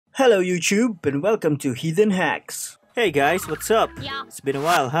Hello YouTube and welcome to Heathen Hacks. Hey guys, what's up? Yeah. It's been a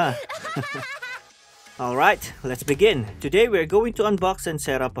while, huh? Alright, let's begin. Today we're going to unbox and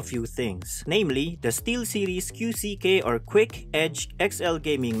set up a few things, namely the Steelseries QcK or QcK EDGE XL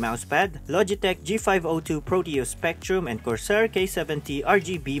Gaming Mousepad, Logitech G502 Proteus Spectrum, and Corsair K70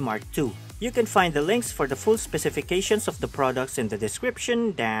 RGB Mk.2. You can find the links for the full specifications of the products in the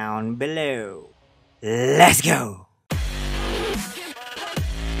description down below. Let's go!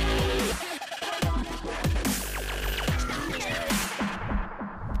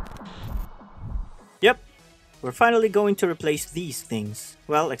 Yep, we're finally going to replace these things.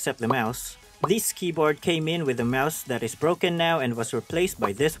 Well, except the mouse. This keyboard came in with a mouse that is broken now and was replaced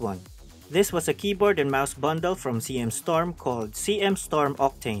by this one. This was a keyboard and mouse bundle from CM Storm called CM Storm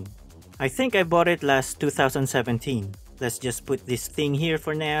Octane. I think I bought it last 2017. Let's just put this thing here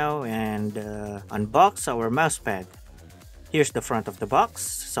for now and unbox our mousepad. Here's the front of the box,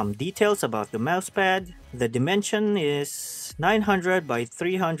 some details about the mousepad. The dimension is 900 by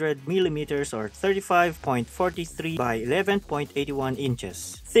 300 millimeters or 35.43 by 11.81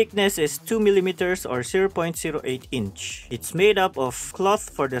 inches. Thickness is 2 millimeters or 0.08 inch. It's made up of cloth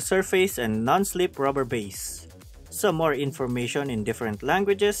for the surface and non-slip rubber base. Some more information in different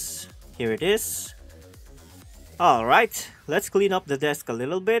languages. Here it is. Alright, let's clean up the desk a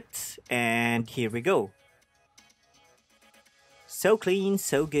little bit, and here we go. So clean,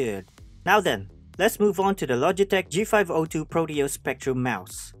 so good. Now then, let's move on to the Logitech G502 Proteus Spectrum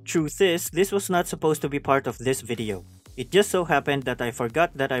mouse. Truth is, this was not supposed to be part of this video. It just so happened that I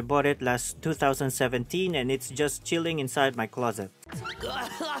forgot that I bought it last 2017 and it's just chilling inside my closet.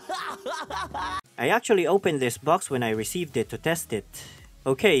 I actually opened this box when I received it to test it.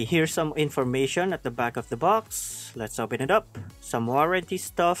 Okay, here's some information at the back of the box. Let's open it up. Some warranty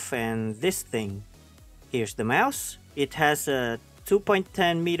stuff and this thing. Here's the mouse. It has a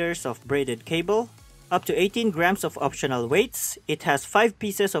 2.10 meters of braided cable, up to 18 grams of optional weights. It has 5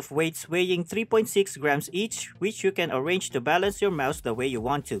 pieces of weights weighing 3.6 grams each, which you can arrange to balance your mouse the way you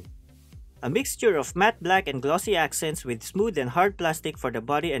want to. A mixture of matte black and glossy accents with smooth and hard plastic for the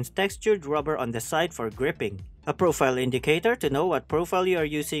body and textured rubber on the side for gripping. A profile indicator to know what profile you are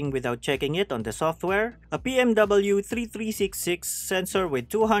using without checking it on the software. A PMW 3366 sensor with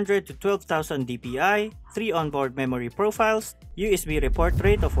 200 to 12,000 dpi. 3 onboard memory profiles. USB report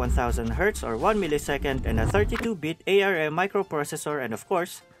rate of 1000 Hz or 1 millisecond and a 32-bit ARM microprocessor, and of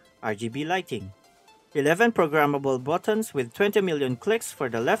course, RGB lighting. 11 programmable buttons with 20 million clicks for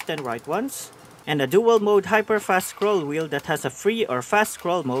the left and right ones. And a dual mode hyper fast scroll wheel that has a free or fast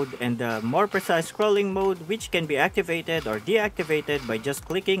scroll mode and a more precise scrolling mode, which can be activated or deactivated by just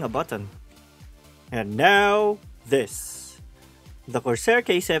clicking a button. And now, this. The Corsair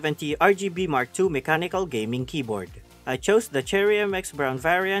K70 RGB Mk.2 mechanical gaming keyboard. I chose the Cherry MX brown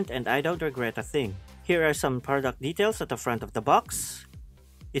variant and I don't regret a thing. Here are some product details at the front of the box.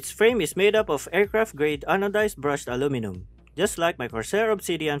 Its frame is made up of aircraft grade anodized brushed aluminum. Just like my Corsair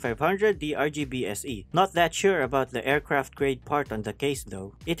Obsidian 500D RGB SE. Not that sure about the aircraft grade part on the case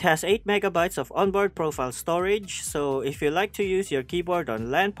though. It has 8 MB of onboard profile storage, so if you like to use your keyboard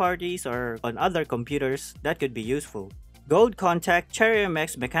on LAN parties or on other computers, that could be useful. Gold contact Cherry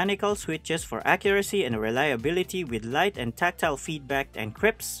MX mechanical switches for accuracy and reliability with light and tactile feedback and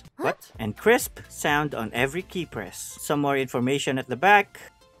crisp sound on every key press. Some more information at the back.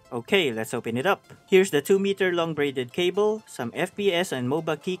 Okay, let's open it up. Here's the 2-meter long braided cable, some FPS and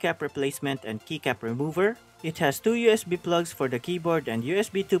MOBA keycap replacement and keycap remover. It has 2 USB plugs for the keyboard and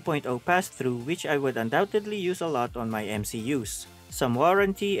USB 2.0 pass-through, which I would undoubtedly use a lot on my MCUs. Some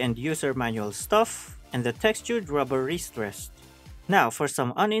warranty and user manual stuff, and the textured rubber wrist rest. Now for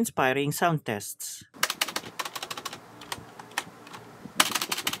some uninspiring sound tests.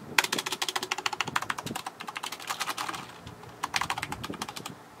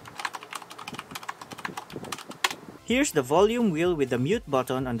 Here's the volume wheel with the mute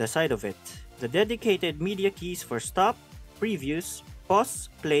button on the side of it. The dedicated media keys for stop, previews, pause,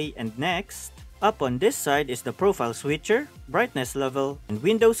 play, and next. Up on this side is the profile switcher, brightness level, and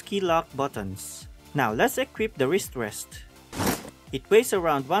Windows key lock buttons. Now let's equip the wrist rest. It weighs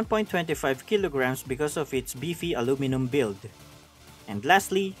around 1.25 kilograms because of its beefy aluminum build. And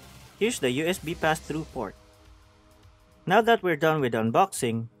lastly, here's the USB pass-through port. Now that we're done with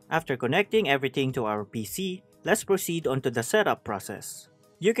unboxing, after connecting everything to our PC, let's proceed on to the setup process.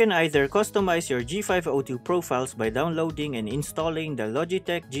 You can either customize your G502 profiles by downloading and installing the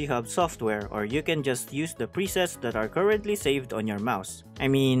Logitech G5 software, or you can just use the presets that are currently saved on your mouse. I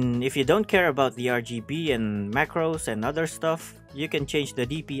mean, if you don't care about the RGB and macros and other stuff, you can change the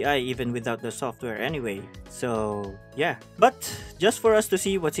DPI even without the software anyway. So yeah. But just for us to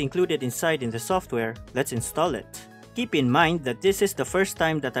see what's included inside in the software, let's install it. Keep in mind that this is the first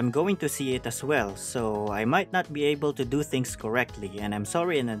time that I'm going to see it as well, so I might not be able to do things correctly, and I'm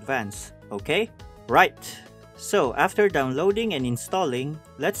sorry in advance, okay? Right, so after downloading and installing,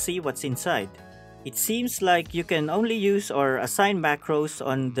 let's see what's inside. It seems like you can only use or assign macros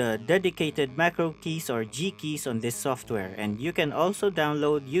on the dedicated macro keys or G keys on this software, and you can also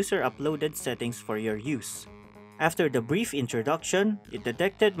download user-uploaded settings for your use. After the brief introduction, it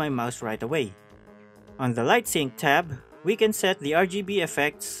detected my mouse right away. On the Light Sync tab, we can set the RGB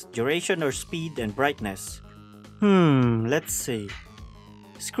effects, duration or speed, and brightness. Let's see.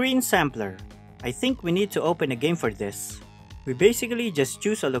 Screen Sampler. I think we need to open a game for this. We basically just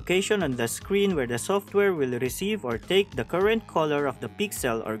choose a location on the screen where the software will receive or take the current color of the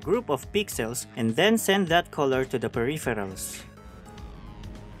pixel or group of pixels and then send that color to the peripherals.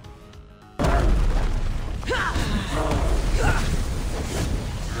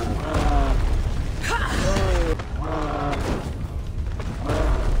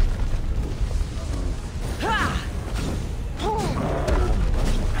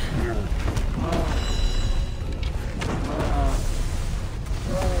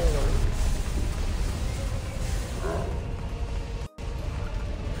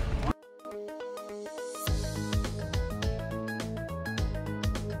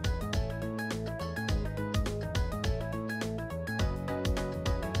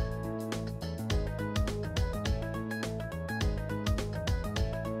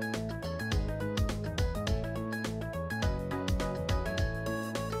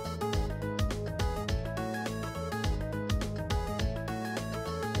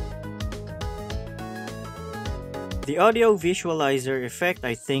 The audio visualizer effect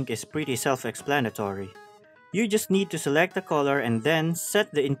I think is pretty self-explanatory. You just need to select a color and then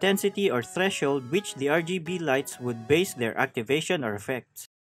set the intensity or threshold which the RGB lights would base their activation or effects.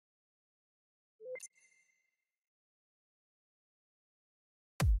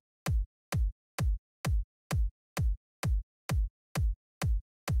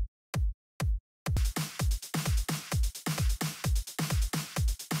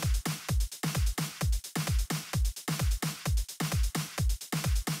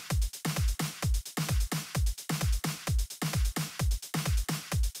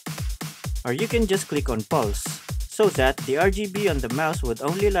 Or you can just click on pulse, so that the RGB on the mouse would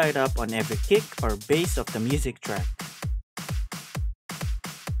only light up on every kick or bass of the music track.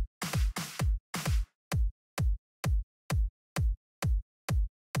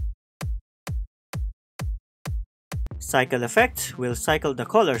 Cycle effect will cycle the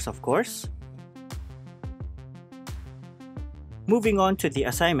colors, of course. Moving on to the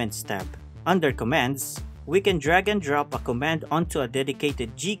Assignments tab. Under Commands, we can drag and drop a command onto a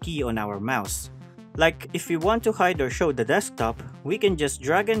dedicated G key on our mouse. Like if we want to hide or show the desktop, we can just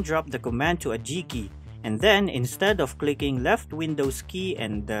drag and drop the command to a G key, and then instead of clicking left Windows key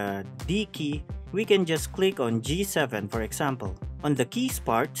and the D key, we can just click on G7 for example. On the keys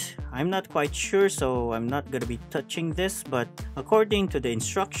part, I'm not quite sure, so I'm not gonna be touching this, but according to the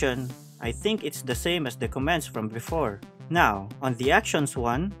instruction, I think it's the same as the commands from before. Now, on the actions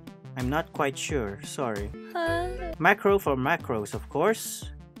one, I'm not quite sure, sorry. Macro for macros, of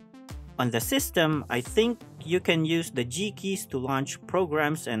course. On the system, I think you can use the G keys to launch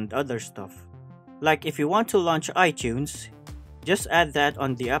programs and other stuff. Like if you want to launch iTunes, just add that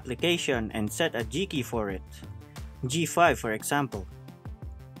on the application and set a G key for it. G5 for example.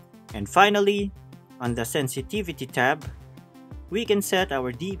 And finally, on the Sensitivity tab, we can set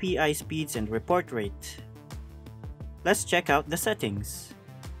our DPI speeds and report rate. Let's check out the settings.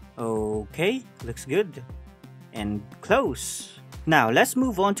 Okay, looks good. And close. Now let's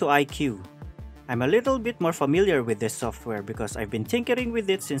move on to iQ. I'm a little bit more familiar with this software because I've been tinkering with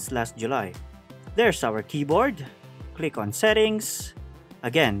it since last July. There's our keyboard. Click on Settings.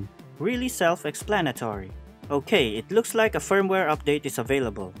 Again, really self-explanatory. Okay, it looks like a firmware update is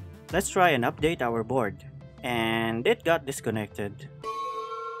available. Let's try and update our board. And it got disconnected.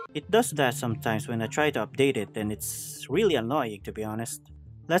 It does that sometimes when I try to update it, and it's really annoying to be honest.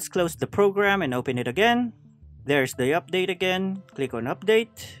 Let's close the program and open it again. There's the update again. Click on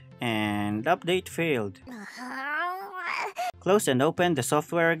Update, and update failed. Close and open the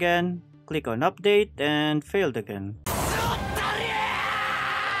software again. Click on Update, and failed again.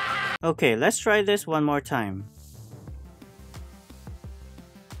 Okay, let's try this one more time.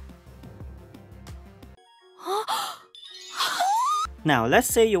 Now, let's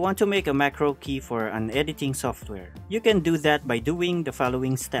say you want to make a macro key for an editing software. You can do that by doing the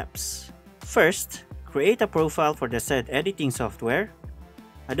following steps. First, create a profile for the said editing software,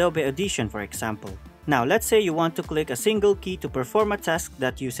 Adobe Audition for example. Now, let's say you want to click a single key to perform a task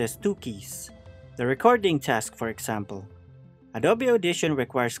that uses 2 keys. The recording task for example. Adobe Audition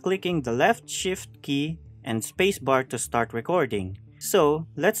requires clicking the left shift key and spacebar to start recording. So,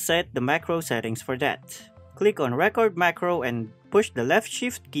 let's set the macro settings for that. Click on Record Macro and push the left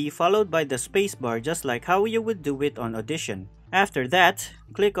shift key followed by the spacebar just like how you would do it on Audition. After that,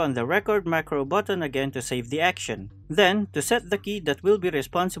 click on the Record Macro button again to save the action. Then, to set the key that will be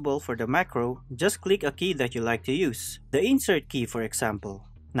responsible for the macro, just click a key that you like to use. The Insert key for example.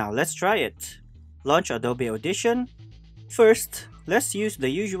 Now let's try it. Launch Adobe Audition. First, let's use the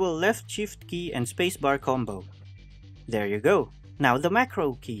usual left shift key and spacebar combo. There you go. Now the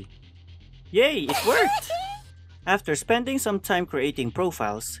macro key. Yay, it worked! After spending some time creating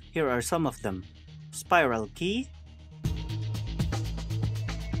profiles, here are some of them. Spiral key,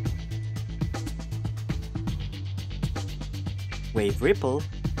 wave ripple.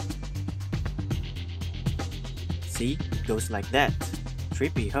 See, it goes like that.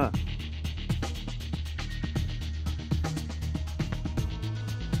 Trippy, huh?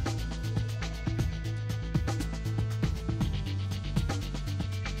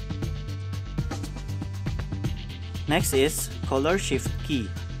 Next is color shift key.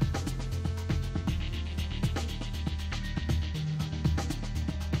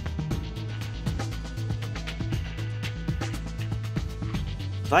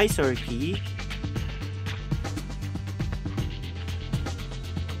 Visor key.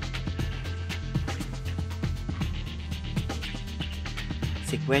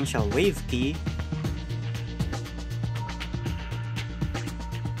 Sequential wave key.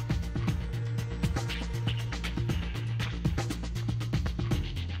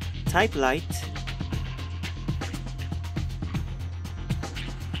 Type light,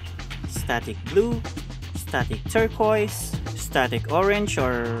 static blue, static turquoise, static orange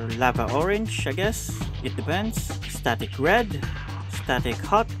or lava orange, I guess, it depends, static red, static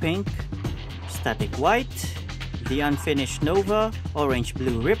hot pink, static white, the unfinished nova, orange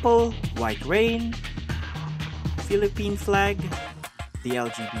blue ripple, white rain, Philippine flag, the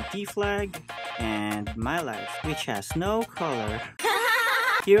LGBT flag, and my life, which has no color.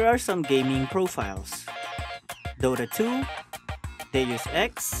 Here are some gaming profiles. Dota 2, Deus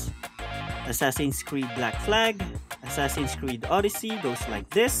Ex, Assassin's Creed Black Flag, Assassin's Creed Odyssey goes like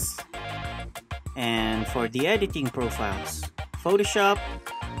this. And for the editing profiles, Photoshop,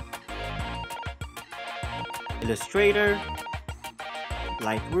 Illustrator,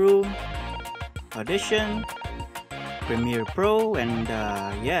 Lightroom, Audition, Premiere Pro, and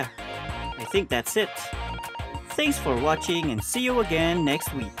yeah, I think that's it. Thanks for watching and see you again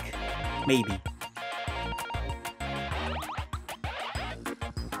next week. Maybe.